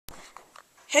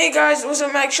Hey guys, what's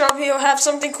up, Max Sharp here. I have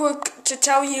something quick to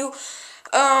tell you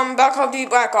about Call of Duty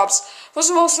Black Ops. First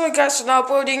of all, sorry guys for not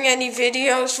uploading any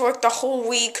videos for like the whole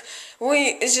week.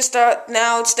 It's just that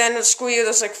now it's the end of the school year.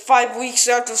 There's like 5 weeks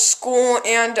after school,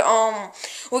 and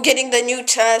we're getting the new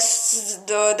tests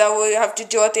that we have to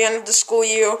do at the end of the school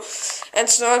year. And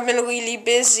so I've been really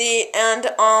busy, and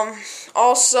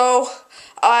also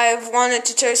I wanted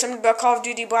to tell you something about Call of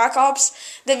Duty Black Ops.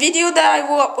 The video that I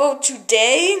will upload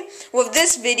today with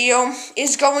this video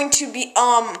is going to be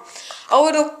a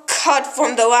little cut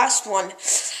from the last one.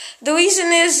 The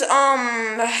reason is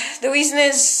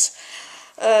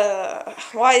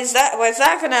why is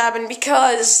that gonna happen?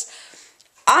 Because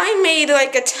I made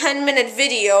like a 10-minute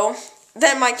video,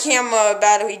 then my camera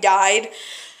battery died,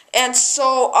 and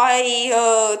so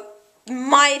I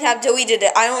might have deleted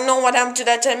it. I don't know what happened to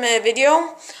that 10-minute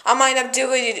video. I might have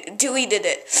deleted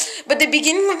it. But the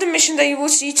beginning of the mission that you will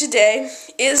see today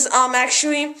is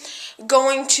actually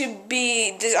going to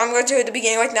be I'm going to tell you the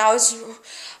beginning right now. Is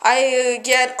I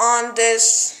get on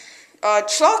this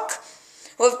truck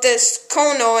with this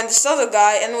Kono and this other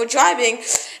guy, and we're driving,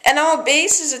 and our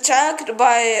base is attacked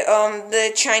by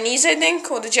the Chinese, I think,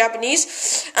 or the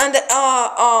Japanese, and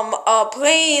a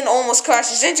plane almost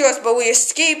crashes into us, but we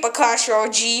escape a crash of our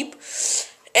Jeep,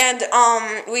 and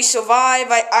we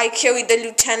survive. I carried the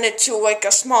lieutenant to like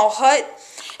a small hut,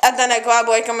 and then I grab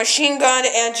like a machine gun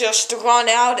and just run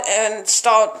out and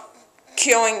start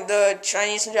killing the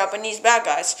Chinese and Japanese bad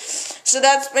guys. So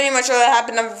that's pretty much what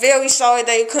happened. I'm very sorry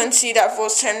that you couldn't see that for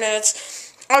 10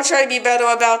 minutes. I'll try to be better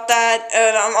about that,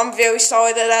 and I'm very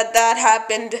sorry that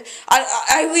happened.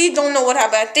 I really don't know what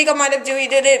happened. I think I might have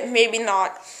deleted it, maybe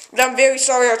not. But I'm very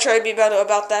sorry. I'll try to be better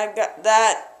about that.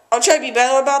 I'll try to be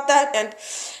better about that, and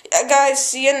guys,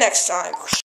 see you next time.